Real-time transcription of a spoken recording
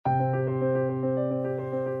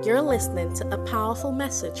You're listening to a powerful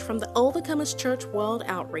message from the Overcomers Church World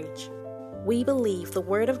Outreach. We believe the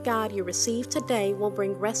Word of God you receive today will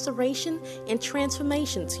bring restoration and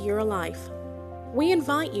transformation to your life. We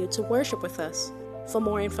invite you to worship with us. For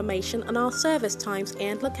more information on our service times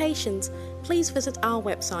and locations, please visit our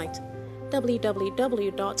website,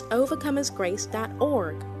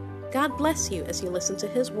 www.overcomersgrace.org. God bless you as you listen to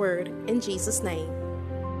His Word in Jesus' name.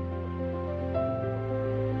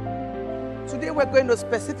 Today we're going to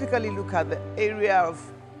specifically look at the area of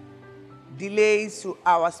delays to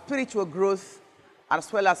our spiritual growth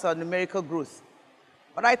as well as our numerical growth.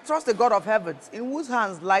 But I trust the God of heavens, in whose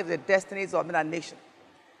hands lie the destinies of men and nation,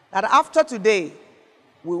 that after today,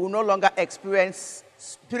 we will no longer experience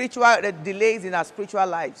spiritual delays in our spiritual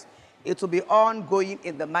lives. It will be ongoing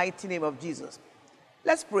in the mighty name of Jesus.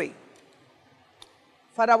 Let's pray.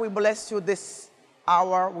 Father, we bless you this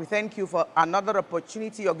hour. We thank you for another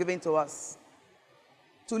opportunity you're giving to us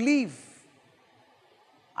to live.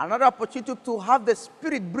 Another opportunity to have the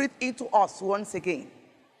Spirit breathe into us once again.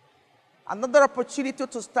 Another opportunity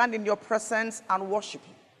to stand in your presence and worship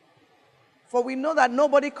you. For we know that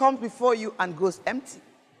nobody comes before you and goes empty.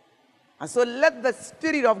 And so let the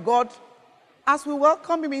Spirit of God, as we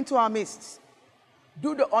welcome him into our midst,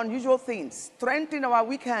 do the unusual things, strengthen our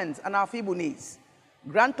weak hands and our feeble knees.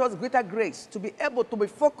 Grant us greater grace to be able to be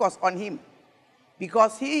focused on him,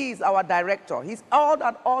 because he is our director. He's all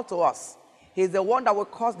that all to us. He's the one that will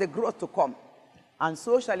cause the growth to come. And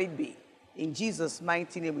so shall it be. In Jesus'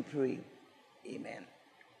 mighty name we pray. Amen.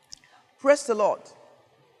 Praise the Lord.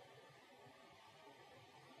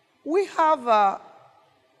 We have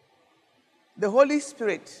the Holy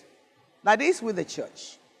Spirit that is with the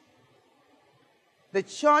church. The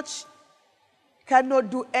church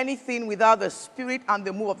cannot do anything without the Spirit and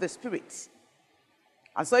the move of the Spirit.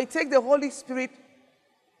 And so it takes the Holy Spirit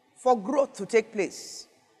for growth to take place.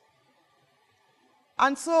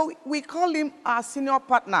 And so we call him our senior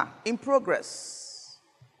partner in progress.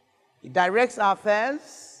 He directs our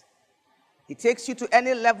affairs. He takes you to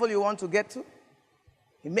any level you want to get to.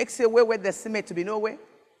 He makes a way where there seems to be no way.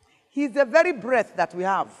 He's the very breath that we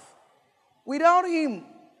have. Without him,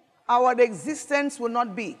 our existence will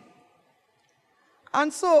not be.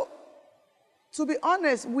 And so, to be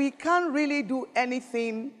honest, we can't really do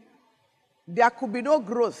anything. There could be no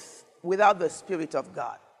growth without the Spirit of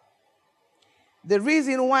God. The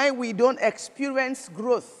reason why we don't experience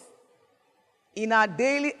growth in our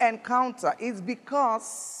daily encounter is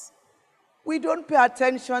because we don't pay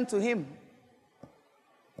attention to him.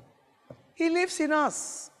 He lives in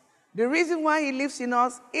us. The reason why he lives in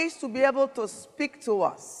us is to be able to speak to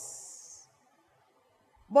us.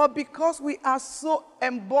 But because we are so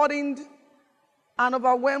embodied and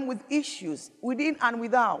overwhelmed with issues within and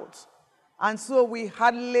without, and so we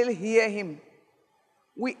hardly hear him.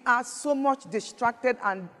 We are so much distracted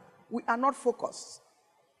and we are not focused.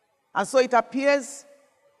 And so it appears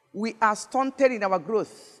we are stunted in our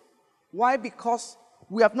growth. Why? Because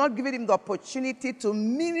we have not given him the opportunity to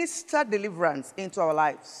minister deliverance into our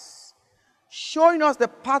lives, showing us the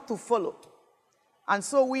path to follow. And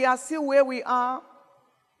so we are still where we are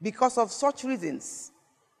because of such reasons.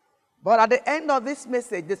 But at the end of this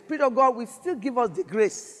message, the Spirit of God will still give us the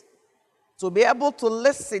grace to be able to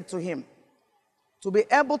listen to him, to be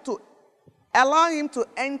able to allow him to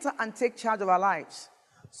enter and take charge of our lives,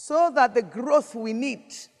 so that the growth we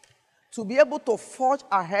need to be able to forge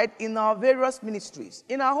ahead in our various ministries,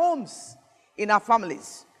 in our homes, in our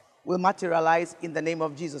families, will materialize in the name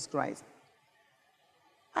of Jesus Christ.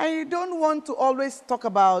 I don't want to always talk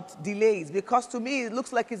about delays, because to me it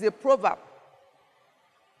looks like it's a proverb.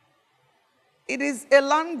 It is a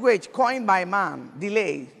language coined by man,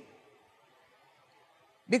 delay,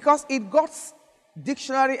 because it got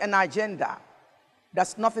dictionary and agenda.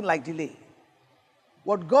 That's nothing like delay.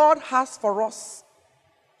 What God has for us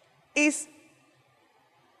is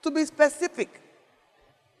to be specific.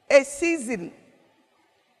 A season,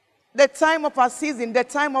 the time of our season, the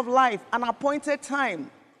time of life, an appointed time.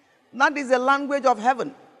 That is the language of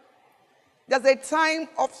heaven. There's a time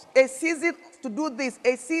of a season to do this,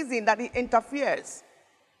 a season that he interferes.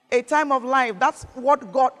 A time of life. That's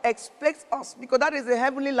what God expects us, because that is a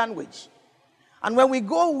heavenly language. And when we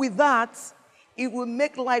go with that, it will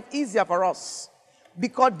make life easier for us,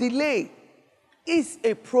 because delay is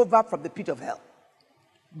a proverb from the pit of hell.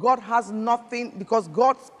 God has nothing, because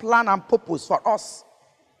God's plan and purpose for us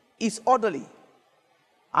is orderly,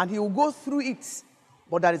 and he will go through it,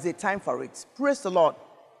 but there is a time for it. Praise the Lord.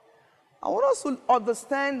 I want us to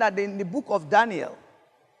understand that in the book of Daniel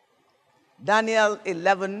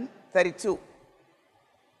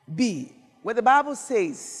 11:32b, where the Bible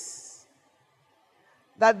says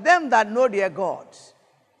that them that know their God.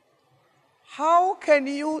 How can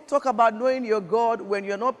you talk about knowing your God when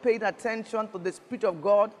you're not paying attention to the Spirit of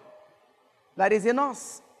God that is in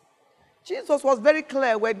us? Jesus was very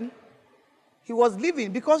clear when he was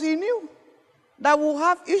living, because he knew that we'll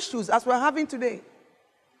have issues as we're having today.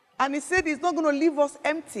 And he said he's not going to leave us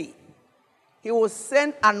empty. He will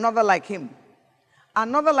send another like him.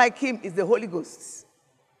 Another like him is the Holy Ghost.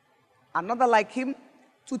 Another like him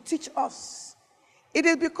to teach us. It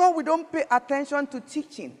is because we don't pay attention to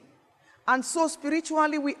teaching. And so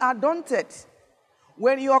spiritually we are daunted.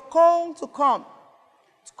 When you are called to come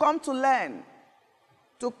to learn,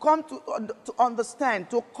 to come to understand,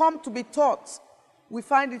 to come to be taught, we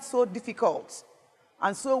find it so difficult.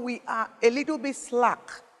 And so we are a little bit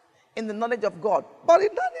slack in the knowledge of God. But in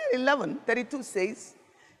Daniel 11:32 says,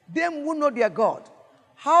 them who know their God.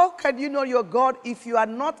 How can you know your God if you are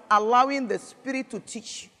not allowing the Spirit to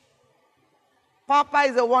teach you? Papa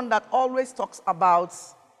is the one that always talks about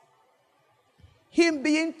him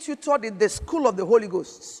being tutored in the school of the Holy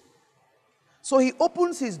Ghost. So he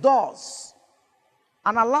opens his doors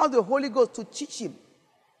and allows the Holy Ghost to teach him.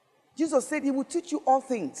 Jesus said he will teach you all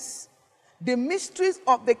things. The mysteries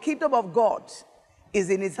of the kingdom of God is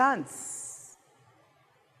in his hands,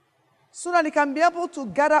 so that he can be able to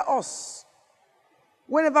gather us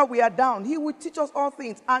whenever we are down. He will teach us all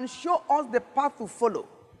things and show us the path to follow.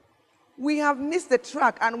 We have missed the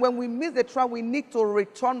track, and when we miss the track, we need to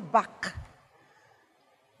return back.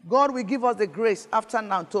 God will give us the grace after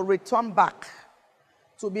now to return back,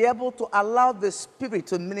 to be able to allow the Spirit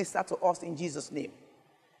to minister to us in Jesus' name.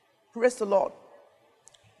 Praise the Lord.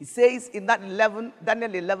 He says in that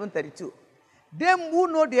Daniel 11:32, them who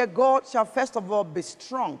know their God shall first of all be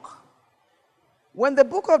strong. When the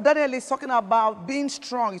book of Daniel is talking about being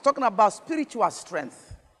strong, he's talking about spiritual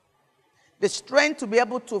strength. The strength to be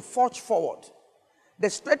able to forge forward. The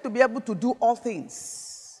strength to be able to do all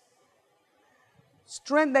things.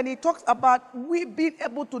 Strength, then he talks about we being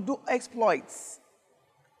able to do exploits.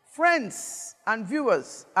 Friends and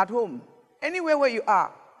viewers at home, anywhere where you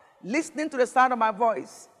are, listening to the sound of my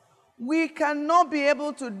voice, we cannot be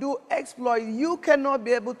able to do exploits. You cannot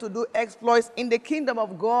be able to do exploits in the kingdom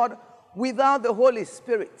of God without the Holy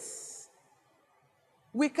Spirit.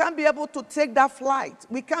 We can't be able to take that flight.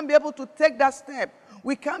 We can't be able to take that step.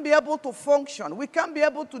 We can't be able to function. We can't be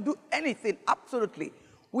able to do anything, absolutely,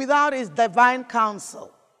 without his divine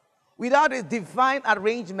counsel, without his divine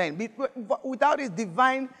arrangement, without his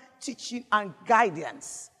divine teaching and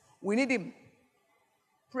guidance. We need him.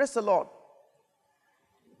 Praise the Lord.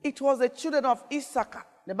 It was the children of Issachar.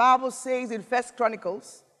 The Bible says in 1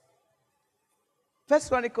 Chronicles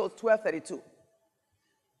 12:32. The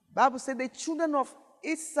Bible said the children of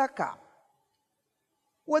Issachar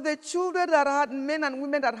were the children that had men and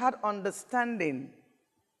women that had understanding.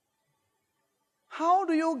 How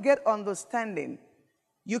do you get understanding?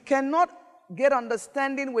 You cannot get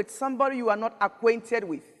understanding with somebody you are not acquainted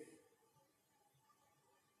with.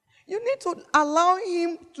 You need to allow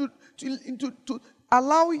him to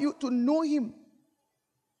allow you to know him.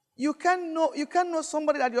 You can't know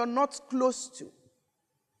somebody that you're not close to.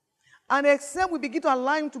 And except we begin to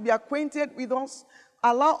allow him to be acquainted with us,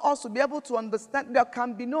 allow us to be able to understand, there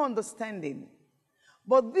can be no understanding.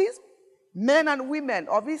 But these men and women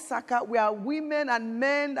of Issachar were women and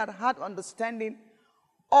men that had understanding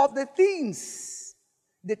of the things,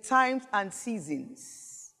 the times and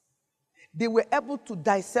seasons. They were able to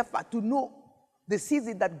decipher, to know the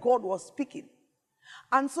season that God was speaking.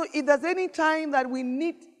 And so if there's any time that we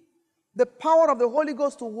need the power of the Holy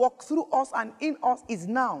Ghost to walk through us and in us, is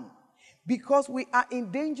now. Because we are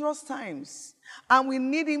in dangerous times and we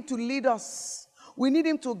need him to lead us. We need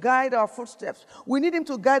him to guide our footsteps. We need him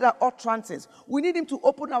to guide our utterances. We need him to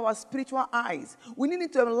open our spiritual eyes. We need him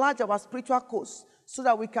to enlarge our spiritual course so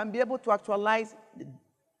that we can be able to actualize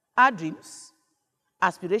our dreams,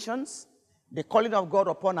 aspirations, the calling of God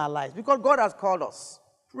upon our lives. Because God has called us.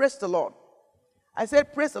 Praise the Lord. I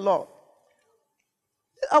said, praise the Lord.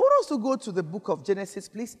 I want us to go to the book of Genesis,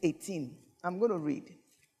 please, 18. I'm going to read.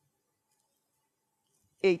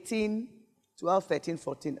 18, 12, 13,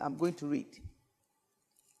 14. I'm going to read.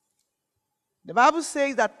 The Bible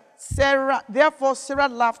says that therefore Sarah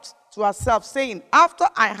laughed to herself, saying, after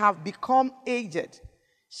I have become aged,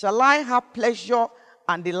 shall I have pleasure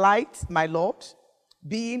and delight, my Lord,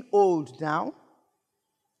 being old now?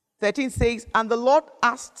 13 says, and the Lord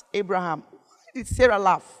asked Abraham, why did Sarah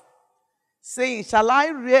laugh? Saying, shall I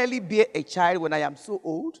really bear a child when I am so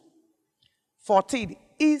old? 14,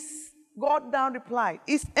 God now replied,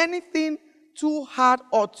 is anything too hard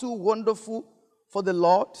or too wonderful for the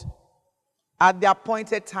Lord? At the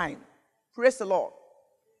appointed time. Praise the Lord.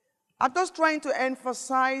 I'm just trying to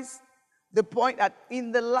emphasize the point that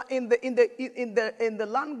in the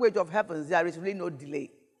language of heavens, there is really no delay.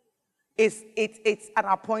 It's an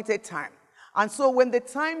appointed time. And so when the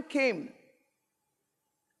time came,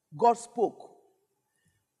 God spoke.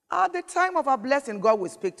 At the time of our blessing, God will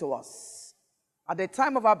speak to us. At the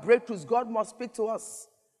time of our breakthroughs, God must speak to us.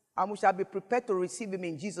 And we shall be prepared to receive him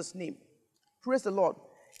in Jesus' name. Praise the Lord.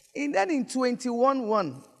 And then in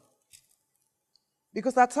 21:1,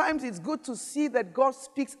 because at times it's good to see that God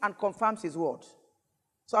speaks and confirms his word.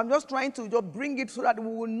 So I'm just trying to just bring it so that we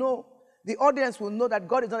will know, the audience will know that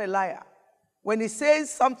God is not a liar. When he says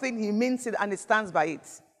something, he means it and he stands by it.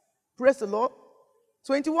 Praise the Lord.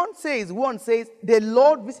 1 says, the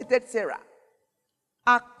Lord visited Sarah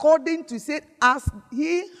according to said as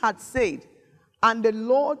he had said, and the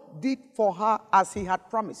Lord did for her as he had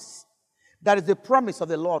promised. That is the promise of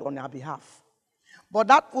the Lord on our behalf. But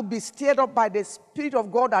that will be stirred up by the Spirit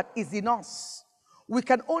of God that is in us. We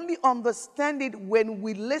can only understand it when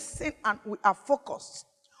we listen and we are focused,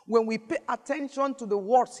 when we pay attention to the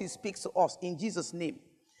words he speaks to us in Jesus' name.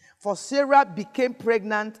 For Sarah became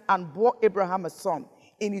pregnant and bore Abraham a son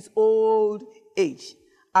in his old age,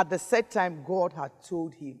 at the set time God had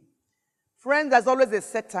told him. Friends, there's always a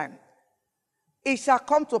set time. It shall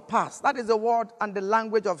come to pass. That is the word and the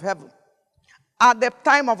language of heaven. At the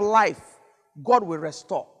time of life, God will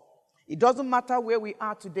restore. It doesn't matter where we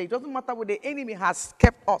are today. It doesn't matter where the enemy has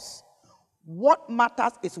kept us. What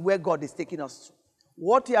matters is where God is taking us to.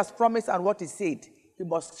 What he has promised and what he said, he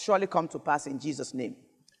must surely come to pass in Jesus' name.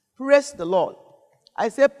 Praise the Lord. I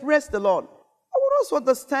say praise the Lord. I would also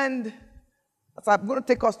understand, as I'm going to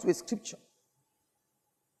take us to a scripture,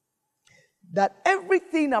 that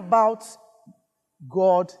everything about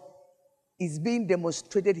God is being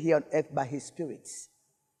demonstrated here on earth by his Spirit.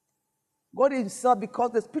 God himself,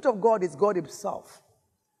 because the Spirit of God is God himself,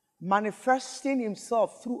 manifesting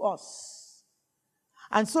himself through us.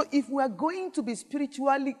 And so if we are going to be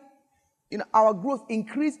spiritually, in our growth,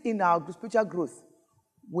 increase in our spiritual growth,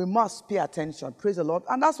 we must pay attention. Praise the Lord.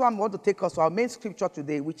 And that's why I'm going to take us to our main scripture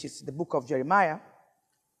today, which is the book of Jeremiah.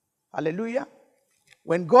 Hallelujah.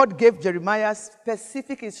 When God gave Jeremiah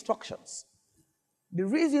specific instructions. The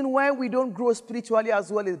reason why we don't grow spiritually as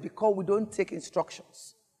well is because we don't take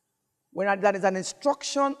instructions. When there is an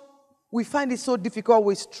instruction, we find it so difficult,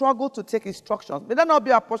 we struggle to take instructions. May that not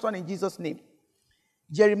be our portion in Jesus' name.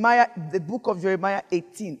 Jeremiah, the book of Jeremiah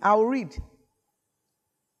 18. I'll read.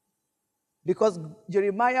 Because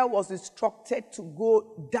Jeremiah was instructed to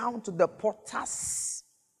go down to the potter's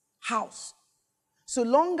house. So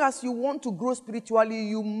long as you want to grow spiritually,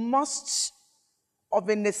 you must, of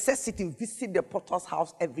a necessity, visit the potter's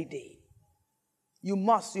house every day. You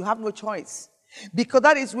must. You have no choice. Because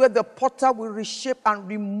that is where the potter will reshape and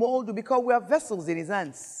remold you, because we are vessels in his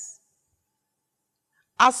hands.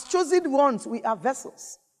 As chosen ones, we are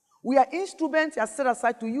vessels. We are instruments he has set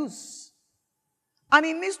aside to use. And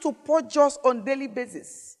he needs to purge us on a daily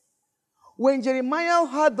basis. When Jeremiah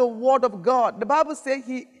heard the word of God, the Bible says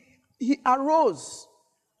he arose.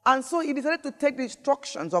 And so he decided to take the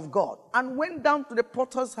instructions of God and went down to the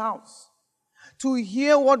potter's house to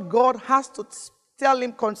hear what God has to tell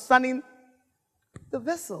him concerning the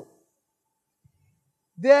vessel.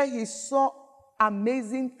 There he saw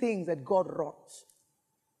amazing things that God wrought.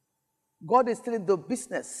 God is still in the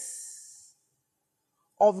business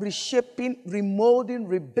of reshaping, remolding,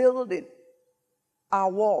 rebuilding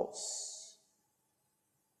our walls.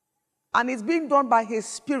 And it's being done by his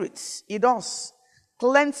Spirit. He does.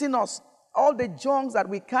 Cleansing us. All the junks that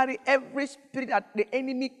we carry, every spirit that the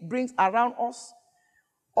enemy brings around us,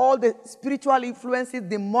 all the spiritual influences,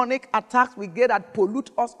 demonic attacks we get that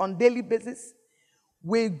pollute us on a daily basis,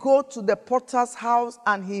 we go to the potter's house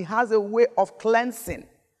and he has a way of cleansing,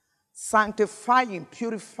 sanctifying,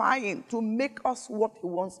 purifying to make us what he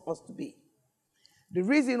wants us to be. The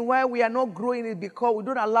reason why we are not growing is because we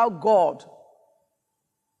don't allow God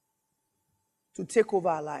to take over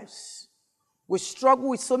our lives. We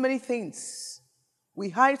struggle with so many things. We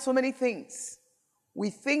hide so many things. We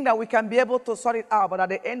think that we can be able to sort it out, but at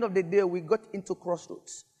the end of the day, we got into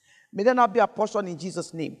crossroads. May that not be a portion in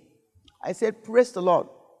Jesus' name. I said, praise the Lord.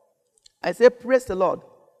 I said, praise the Lord.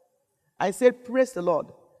 I said, praise the Lord.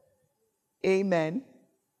 Amen.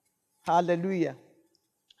 Hallelujah.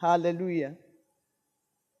 Hallelujah.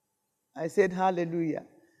 I said, hallelujah.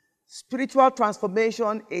 Spiritual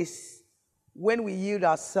transformation is when we yield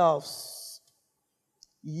ourselves.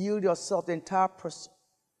 Yield yourself, the entire person.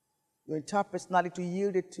 Your entire personality, to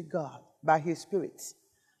yield it to God by his Spirit.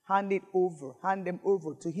 Hand them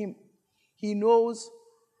over to him. He knows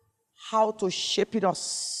how to shape it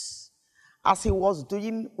us as he was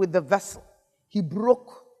doing with the vessel. He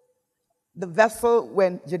broke the vessel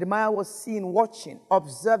when Jeremiah was seen watching,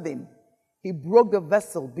 observing. He broke the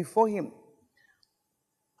vessel before him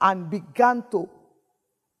and began to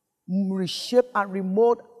reshape and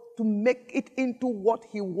remold to make it into what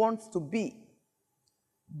he wants to be.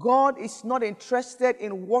 God is not interested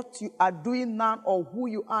in what you are doing now or who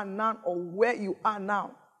you are now or where you are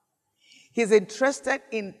now. He's interested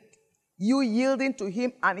in you yielding to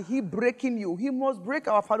him and he breaking you. He must break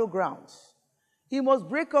our fallow grounds. He must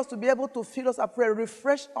break us to be able to fill us afresh,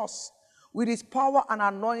 refresh us with his power and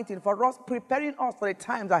anointing for us, preparing us for the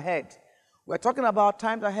times ahead. We're talking about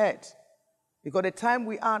times ahead because the time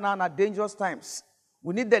we are now are dangerous times.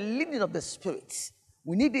 We need the leading of the Spirit.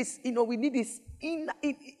 We need this, we need this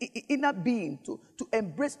inner being to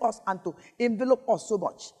embrace us and to envelop us so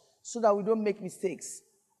much so that we don't make mistakes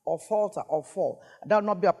or falter or fall. That will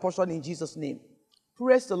not be a portion in Jesus' name.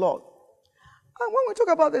 Praise the Lord. And when we talk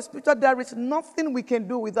about the spiritual, there is nothing we can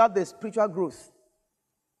do without the spiritual growth.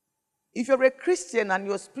 If you're a Christian and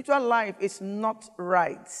your spiritual life is not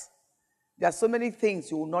right, there are so many things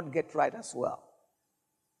you will not get right as well.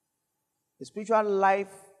 The spiritual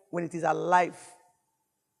life, when it is alive,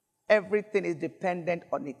 everything is dependent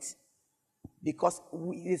on it. Because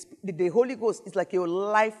the Holy Ghost is like a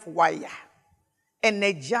life wire,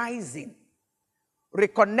 energizing,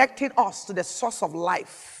 reconnecting us to the source of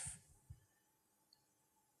life,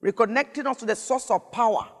 reconnecting us to the source of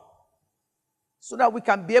power, so that we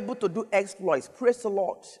can be able to do exploits. Praise the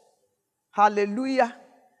Lord. Hallelujah.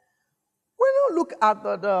 When you look at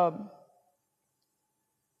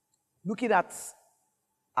looking at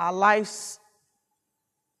our lives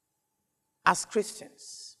as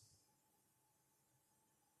Christians,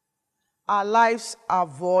 our lives are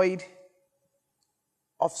void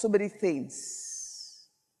of so many things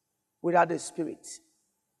without the Spirit.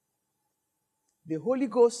 The Holy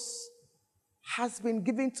Ghost has been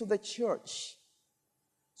given to the church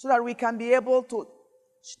so that we can be able to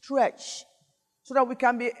stretch, so that we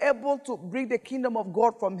can be able to bring the kingdom of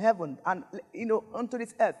God from heaven and onto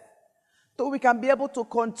this earth, so we can be able to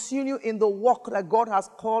continue in the work that God has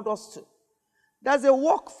called us to. There's a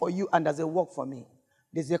work for you and there's a work for me.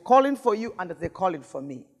 There's a calling for you and there's a calling for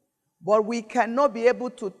me. But we cannot be able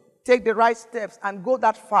to take the right steps and go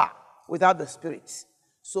that far without the Spirit.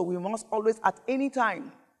 So we must always, at any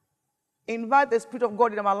time, invite the Spirit of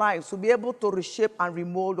God in our lives to be able to reshape and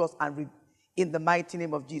remold us in the mighty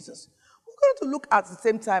name of Jesus. We're going to look at the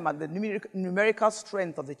same time at the numerical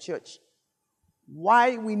strength of the church.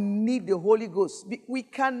 Why we need the Holy Ghost. We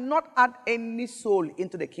cannot add any soul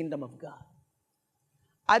into the kingdom of God.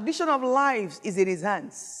 Addition of lives is in his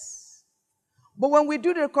hands. But when we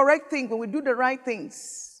do the correct thing, when we do the right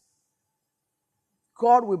things,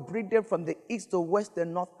 God will bring them from the east, the west, the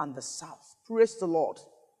north, and the south. Praise the Lord.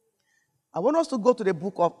 I want us to go to the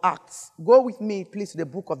book of Acts. Go with me, please, to the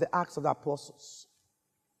book of the Acts of the Apostles.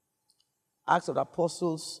 Acts of the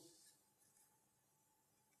Apostles.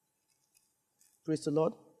 Praise the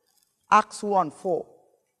Lord. Acts 1:4.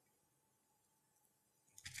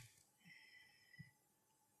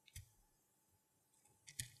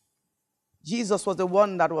 Jesus was the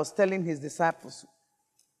one that was telling his disciples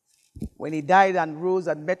when he died and rose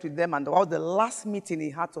and met with them, and that was the last meeting he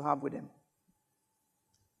had to have with them.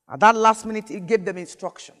 At that last minute, he gave them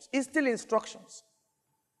instructions. It's still instructions.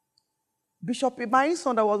 Bishop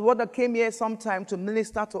Ibainson, that was one that came here sometime to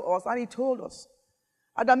minister to us, and he told us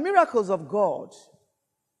that the miracles of God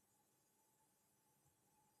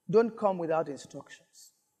don't come without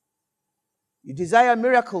instructions. You desire a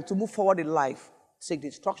miracle to move forward in life, take the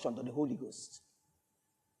instructions of the Holy Ghost.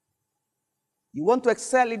 You want to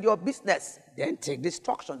excel in your business, then take the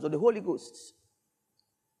instructions of the Holy Ghost.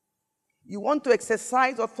 You want to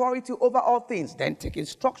exercise authority over all things, then take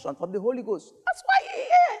instructions from the Holy Ghost. That's why you're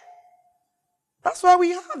here. That's why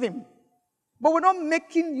we have him. But we're not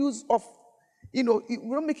making use of, we're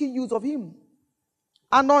not making use of him.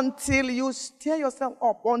 And until you stir yourself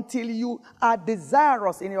up, until you are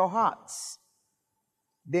desirous in your hearts,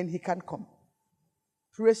 then he can come.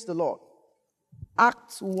 Praise the Lord.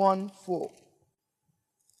 Acts 1:4.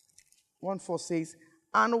 1:4 says,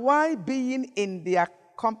 and while being in their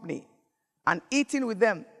company and eating with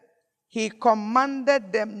them, he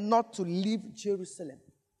commanded them not to leave Jerusalem,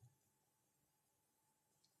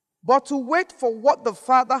 but to wait for what the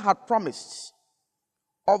Father had promised,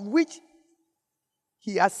 of which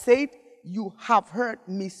he has said, you have heard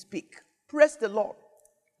me speak. Praise the Lord.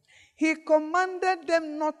 He commanded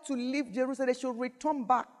them not to leave Jerusalem. They should return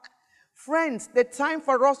back. Friends, the time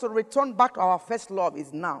for us to return back to our first love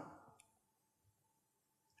is now.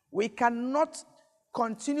 We cannot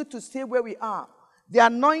continue to stay where we are, the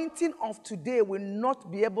anointing of today will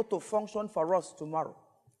not be able to function for us tomorrow.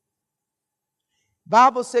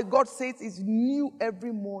 Bible says, God says it's new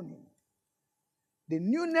every morning. The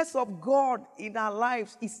newness of God in our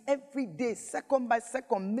lives is every day, second by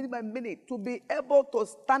second, minute by minute, to be able to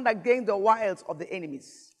stand against the wiles of the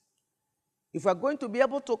enemies. If we're going to be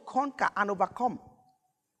able to conquer and overcome,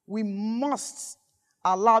 we must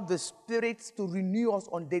allow the Spirit to renew us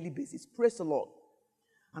on a daily basis. Praise the Lord.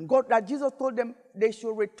 And God, that Jesus told them they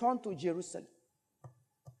should return to Jerusalem.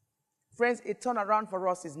 Friends, a turnaround for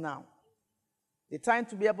us is now. The time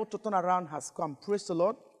to be able to turn around has come. Praise the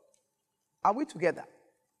Lord. Are we together?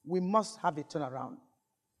 We must have a turnaround.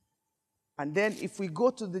 And then if we go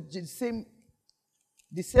to the same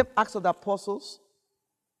Acts of the Apostles,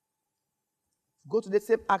 the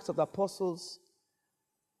same Acts of the Apostles,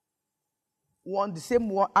 Acts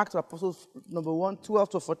of the Apostles, number 1, 12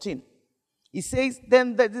 to 14. It says,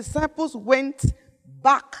 then the disciples went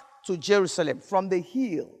back to Jerusalem from the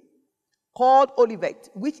hill called Olivet,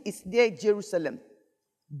 which is near Jerusalem,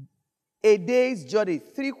 a day's journey,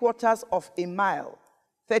 3/4 of a mile.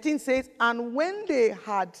 13 says, and when they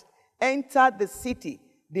had entered the city,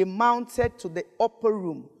 they mounted to the upper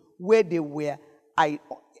room where they were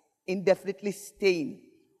indefinitely staying.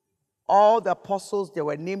 All the apostles, they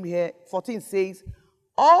were named here. 14 says,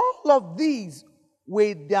 all of these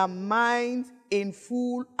with their minds in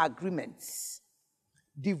full agreements,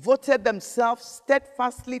 devoted themselves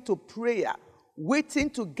steadfastly to prayer, waiting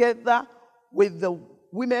together with the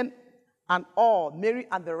women and all, Mary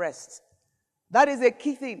and the rest. That is a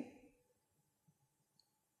key thing.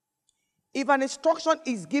 If an instruction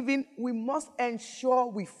is given, we must ensure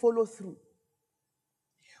we follow through.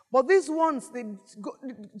 But these ones,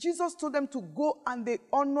 Jesus told them to go and they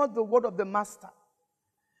honored the word of the master.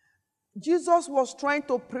 Jesus was trying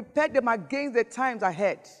to prepare them against the times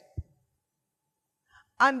ahead.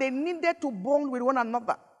 And they needed to bond with one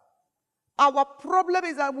another. Our problem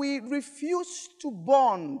is that we refuse to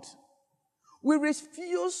bond. We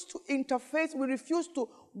refuse to interface. We refuse to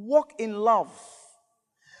walk in love.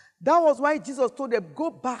 That was why Jesus told them, go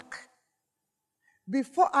back.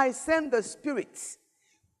 Before I send the Spirit,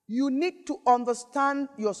 you need to understand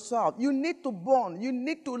yourself. You need to bond. You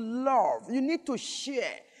need to love. You need to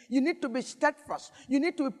share. You need to be steadfast. You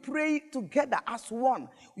need to pray together as one.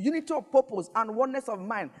 Unity of purpose and oneness of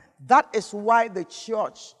mind. That is why the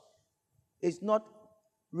church is not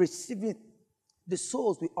receiving the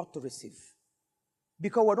souls we ought to receive.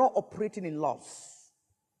 Because we're not operating in love.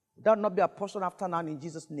 That will not be a portion after now in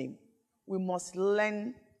Jesus' name. We must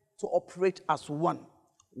learn to operate as one.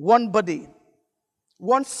 One body,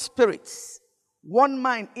 one spirit, one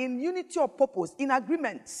mind, in unity of purpose, in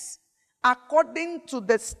agreements, according to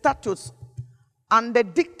the statutes and the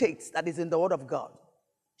dictates that is in the Word of God.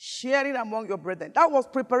 Sharing among your brethren. That was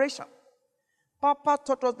preparation. Papa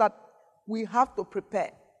taught us that we have to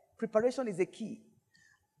prepare. Preparation is the key.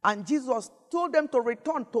 And Jesus told them to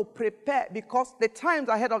return to prepare because the times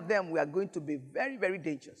ahead of them were going to be very, very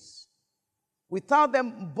dangerous. Without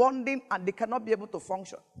them bonding, and they cannot be able to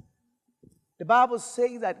function. The Bible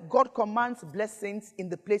says that God commands blessings in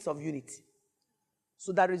the place of unity.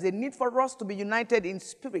 So there is a need for us to be united in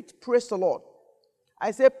spirit. Praise the Lord. I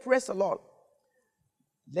say praise the Lord.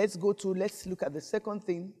 Let's look at the second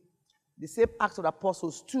thing. The same Acts of the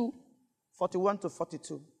Apostles 2, 41 to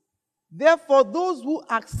 42. Therefore, those who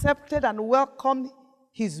accepted and welcomed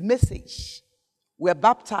his message were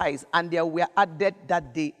baptized, and there were added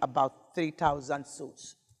that day about 3,000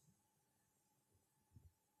 souls.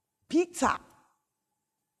 Peter,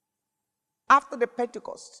 after the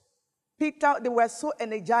Pentecost, they were so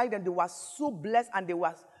energized and they were so blessed and they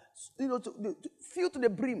were, filled to the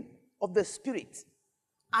brim of the Spirit.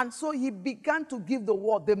 And so he began to give the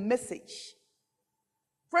word, the message.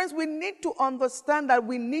 Friends, we need to understand that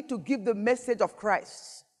we need to give the message of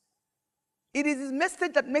Christ. It is his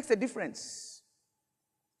message that makes a difference.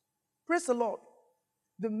 Praise the Lord.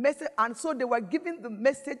 The message, and so they were giving the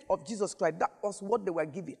message of Jesus Christ. That was what they were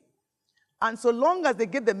giving. And so long as they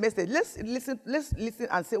get the message, let's listen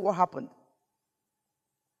and say what happened.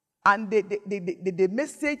 And the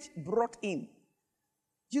message brought in.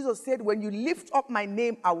 Jesus said, when you lift up my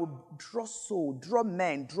name, I will draw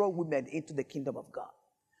men, draw women into the kingdom of God.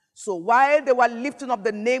 So while they were lifting up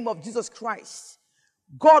the name of Jesus Christ,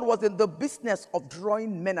 God was in the business of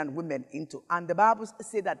drawing men and women into. And the Bible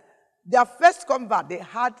says that their first convert, they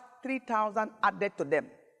had 3,000 added to them.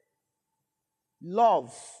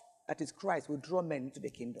 Love, that is Christ, will draw men into the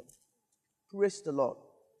kingdom. Praise the Lord.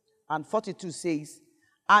 And 42 says,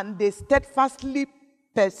 and they steadfastly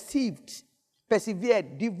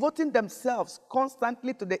persevered, devoting themselves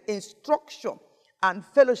constantly to the instruction and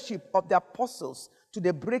fellowship of the apostles, to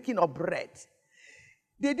the breaking of bread.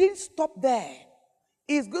 They didn't stop there.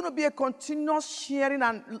 It's going to be a continuous sharing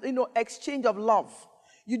and exchange of love.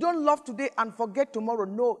 You don't love today and forget tomorrow.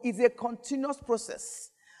 No, it's a continuous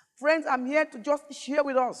process. Friends, I'm here to just share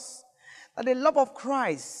with us that the love of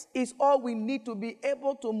Christ is all we need to be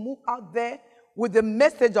able to move out there with the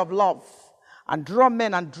message of love and draw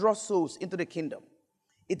men and draw souls into the kingdom.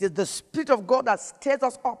 It is the Spirit of God that stirs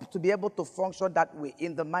us up to be able to function that way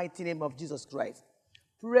in the mighty name of Jesus Christ.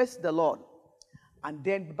 Praise the Lord. And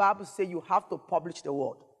then the Bible says you have to publish the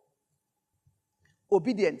word.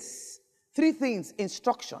 Obedience. 3 things: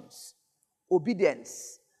 instructions,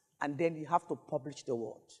 obedience, and then you have to publish the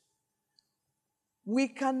word. We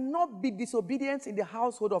cannot be disobedient in the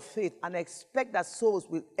household of faith and expect that souls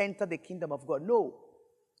will enter the kingdom of God. No.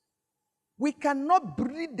 We cannot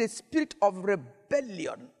breed the spirit of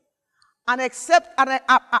rebellion and expect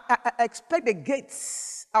the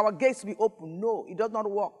gates, our gates to be open. No, it does not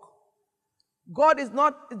work. God does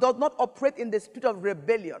not operate in the spirit of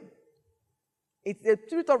rebellion. The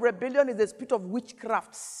spirit of rebellion is the spirit of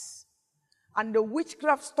witchcrafts. And the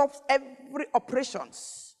witchcraft stops every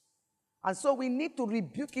operations. And so we need to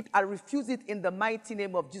rebuke it and refuse it in the mighty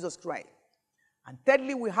name of Jesus Christ. And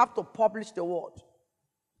thirdly, we have to publish the word.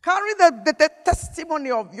 Carry the testimony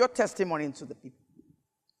of your testimony into the people.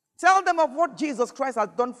 Tell them of what Jesus Christ has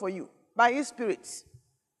done for you by his Spirit.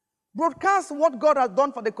 Broadcast what God has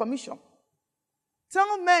done for the commission.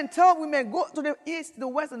 Tell men, tell women, go to the east, the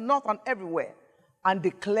west, the north, and everywhere, and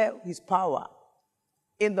declare his power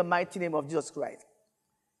in the mighty name of Jesus Christ.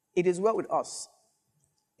 It is well with us.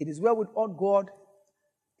 It is well with all God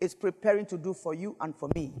is preparing to do for you and for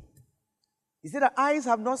me. He said that eyes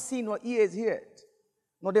have not seen nor ears heard,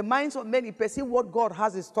 nor the minds of many perceive what God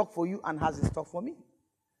has in stock for you and has in stock for me.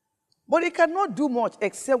 But he cannot do much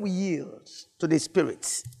except we yield to the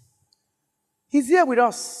Spirit. He's here with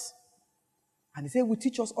us. And he said, will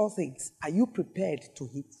teach us all things. Are you prepared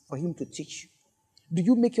for him to teach you? Do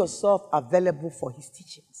you make yourself available for his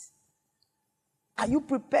teachings? Are you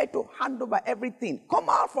prepared to hand over everything? Come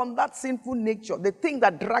out from that sinful nature, the thing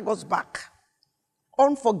that drags us back.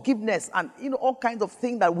 Unforgiveness and all kinds of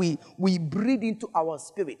things that we breathe into our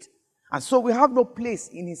spirit. And so we have no place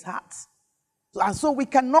in his heart. And so we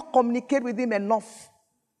cannot communicate with him enough.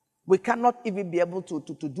 We cannot even be able to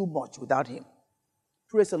do much without him.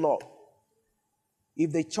 Praise the Lord.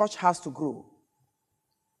 If the church has to grow,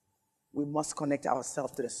 we must connect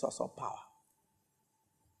ourselves to the source of power.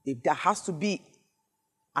 If there has to be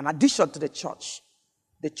an addition to the church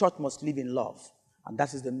must live in love. And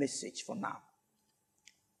that is the message for now.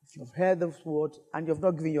 If you've heard this word and you've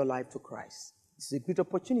not given your life to Christ, it's a great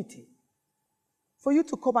opportunity for you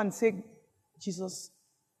to come and say, Jesus,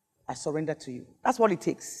 I surrender to you. That's what it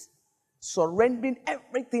takes. Surrendering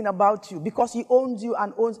everything about you, because he owns you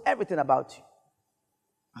and owns everything about you.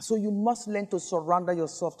 And so you must learn to surrender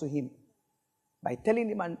yourself to him by telling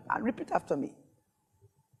him, and repeat after me,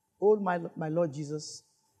 oh, my Lord Jesus,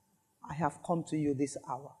 I have come to you this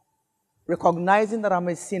hour, recognizing that I'm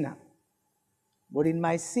a sinner, but in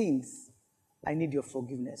my sins, I need your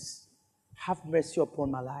forgiveness. Have mercy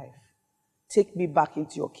upon my life. Take me back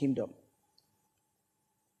into your kingdom.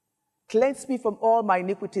 Cleanse me from all my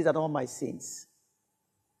iniquities and all my sins.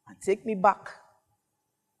 And take me back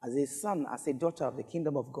as a son, as a daughter of the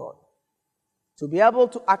kingdom of God. To be able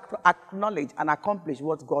to acknowledge and accomplish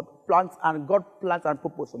what God plans and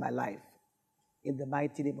purpose for my life. In the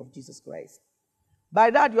mighty name of Jesus Christ. By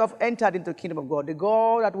that you have entered into the kingdom of God. The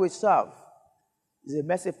God that we serve is a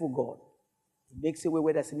merciful God. He makes a way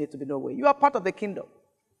where there seems to be no way. You are part of the kingdom.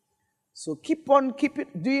 So keep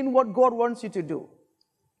doing what God wants you to do.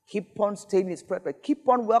 Keep on staying in his presence. Keep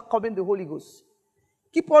on welcoming the Holy Ghost.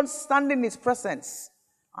 Keep on standing in his presence.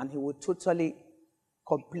 And he will totally,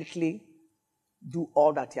 completely do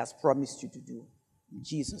all that he has promised you to do. In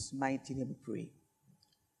Jesus' mighty name we pray.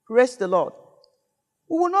 Praise the Lord.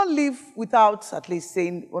 We will not leave without at least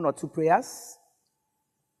saying 1 or 2 prayers,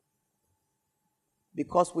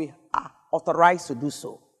 because we are authorized to do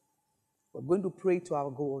so. We're going to pray to our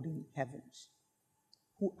God in heaven,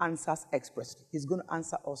 who answers expressly. He's going to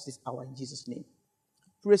answer us this hour in Jesus' name.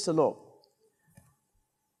 Praise the Lord.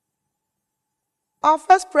 Our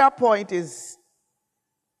first prayer point is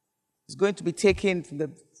going to be taken from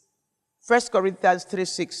the 1 Corinthians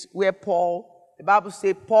 3:6, where the Bible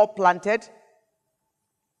says, Paul planted,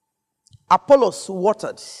 Apollos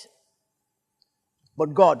watered,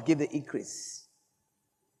 but God gave the increase.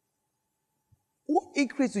 What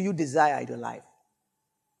increase do you desire in your life?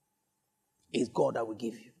 It's God that will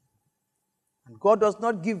give you. And God does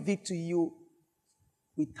not give it to you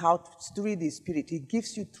without through the Spirit. He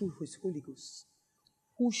gives you through His Holy Ghost,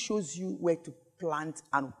 who shows you where to plant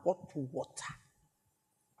and what to water.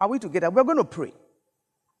 Are we together? We're going to pray.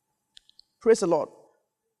 Praise the Lord.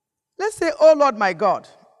 Let's say, oh Lord my God,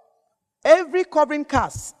 every covering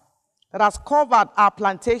cast that has covered our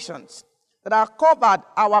plantations, that have covered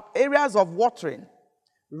our areas of watering,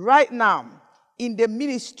 right now, in the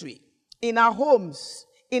ministry, in our homes,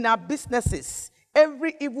 in our businesses,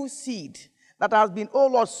 every evil seed that has been, oh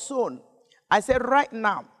Lord, sown, I say right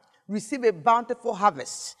now, receive a bountiful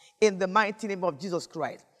harvest in the mighty name of Jesus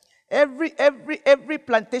Christ. Every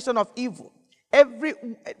plantation of evil, every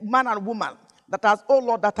man and woman that has, oh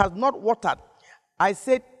Lord, that has not watered, I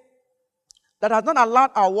said, that has not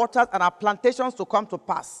allowed our waters and our plantations to come to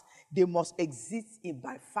pass, they must exist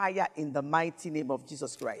by fire in the mighty name of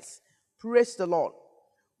Jesus Christ. Praise the Lord.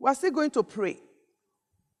 We're still going to pray.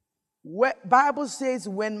 Bible says,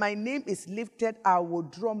 when my name is lifted, I will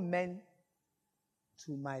draw men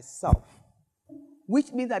to myself.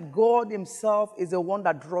 Which means that God Himself is the one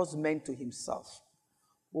that draws men to Himself.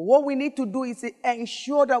 But what we need to do is to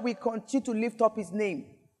ensure that we continue to lift up His name.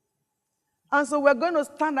 And so we're going to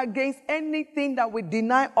stand against anything that will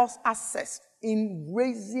deny us access in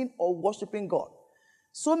raising or worshiping God.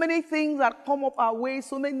 So many things that come up our way,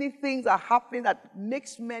 so many things are happening that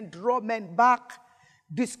makes men, draw men back,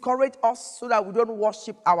 discourage us so that we don't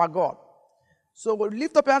worship our God. So we'll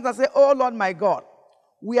lift up our hands and say, oh Lord my God,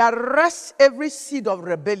 we arrest every seed of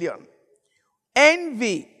rebellion,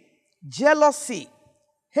 envy, jealousy,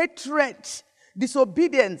 hatred,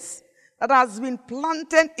 disobedience that has been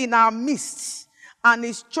planted in our midst and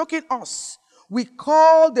is choking us. We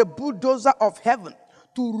call the bulldozer of heaven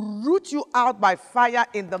to root you out by fire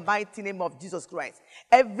in the mighty name of Jesus Christ.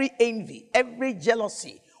 Every envy, every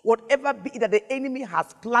jealousy, whatever be that the enemy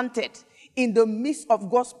has planted in the midst of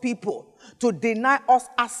God's people to deny us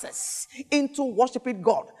access into worshiping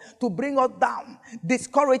God, to bring us down,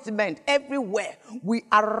 discouragement everywhere, we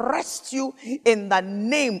arrest you in the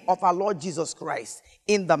name of our Lord Jesus Christ,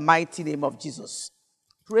 in the mighty name of Jesus.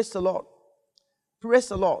 Praise the Lord. Praise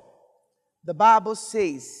the Lord. The Bible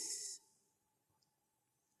says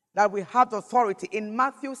that we have authority in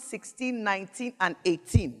Matthew 16, 19, and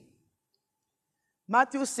 18.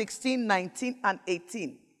 Matthew 16, 19, and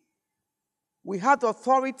 18. We have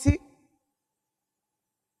authority.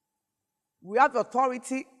 We have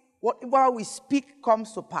authority. Whatever we speak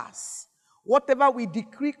comes to pass. Whatever we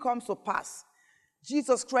decree comes to pass.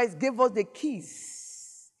 Jesus Christ gave us the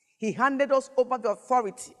keys. He handed us over the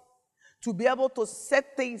authority to be able to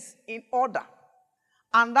set things in order.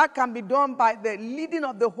 And that can be done by the leading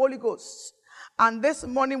of the Holy Ghost. And this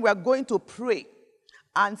morning we are going to pray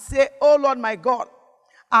and say, oh Lord my God,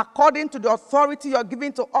 according to the authority you are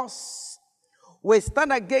giving to us, we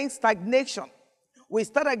stand against stagnation. We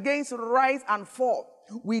stand against rise and fall.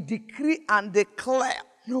 We decree and declare.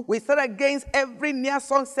 We stand against every near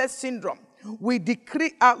sunset syndrome. We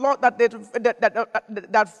decree, Lord, that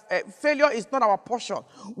failure is not our portion.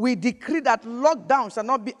 We decree that lockdown shall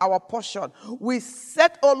not be our portion. We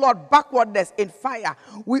set, oh Lord, backwardness in fire.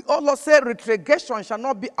 We, oh Lord, say retrogression shall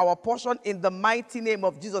not be our portion in the mighty name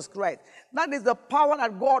of Jesus Christ. That is the power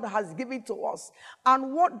that God has given to us.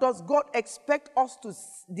 And what does God expect us to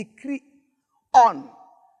decree on?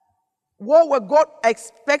 What God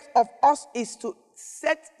expects of us is to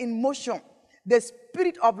set in motion the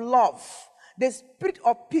spirit of love, the spirit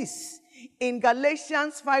of peace. In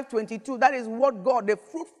Galatians 5:22, that is what God, the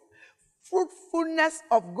fruitfulness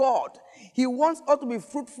of God. He wants us to be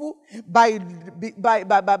fruitful by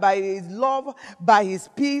His love, by His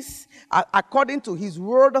peace, according to His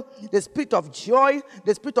word, the spirit of joy,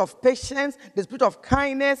 the spirit of patience, the spirit of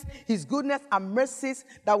kindness, His goodness and mercies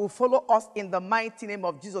that will follow us in the mighty name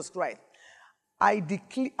of Jesus Christ. I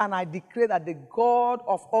declare and I declare that the God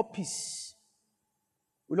of all peace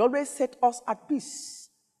will always set us at peace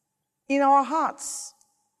in our hearts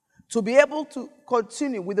to be able to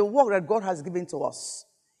continue with the work that God has given to us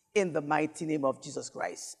in the mighty name of Jesus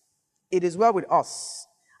Christ. It is well with us.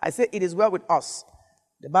 I say it is well with us.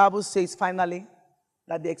 The Bible says finally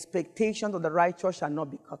that the expectations of the righteous shall not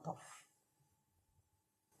be cut off.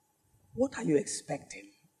 What are you expecting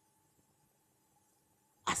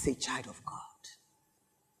as a child of God?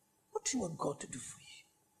 What do you want God to do for you?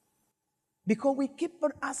 Because we keep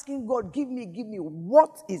on asking God, give me.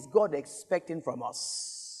 What is God expecting from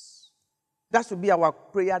us? That should be our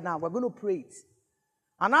prayer now. We're going to pray it.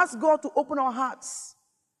 And ask God to open our hearts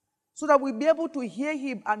so that we'll be able to hear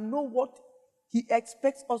Him and know what He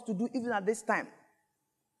expects us to do even at this time.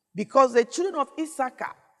 Because the children of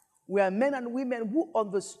Issachar were men and women who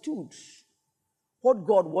understood what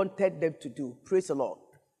God wanted them to do. Praise the Lord.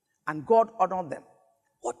 And God honored them.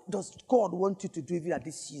 What does God want you to do even at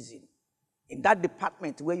this season? In that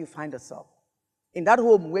department where you find yourself, in that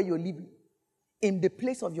home where you're living, in the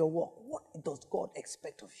place of your work, what does God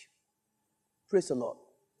expect of you? Praise the Lord.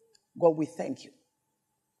 God, we thank you.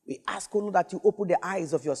 We ask, oh Lord, that you open the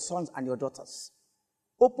eyes of your sons and your daughters.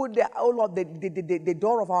 Open the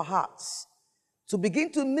door of our hearts to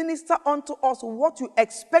begin to minister unto us what you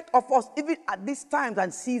expect of us, even at these times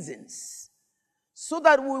and seasons, so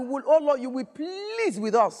that we will, oh Lord, you will be pleased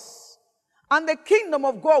with us. And the kingdom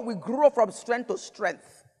of God will grow from strength to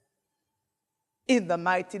strength in the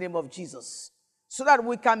mighty name of Jesus, so that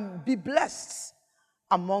we can be blessed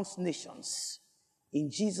amongst nations.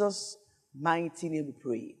 In Jesus' mighty name we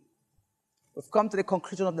pray. We've come to the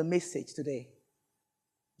conclusion of the message today.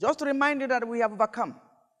 Just to remind you that we have overcome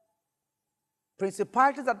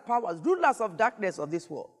principalities and powers, rulers of darkness of this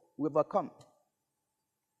world. We overcome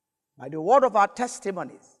by the word of our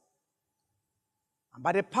testimonies and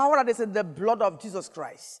by the power that is in the blood of Jesus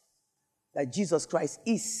Christ, that Jesus Christ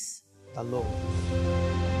is the Lord.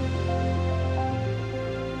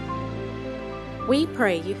 We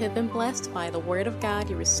pray you have been blessed by the Word of God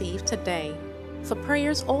you received today. For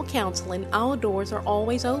prayers or counseling, our doors are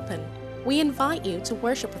always open. We invite you to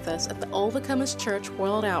worship with us at the Overcomers Church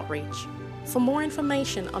World Outreach. For more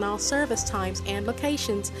information on our service times and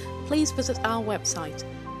locations, please visit our website,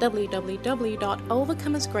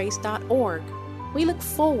 www.overcomersgrace.org. We look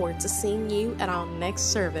forward to seeing you at our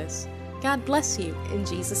next service. God bless you in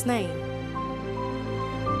Jesus' name.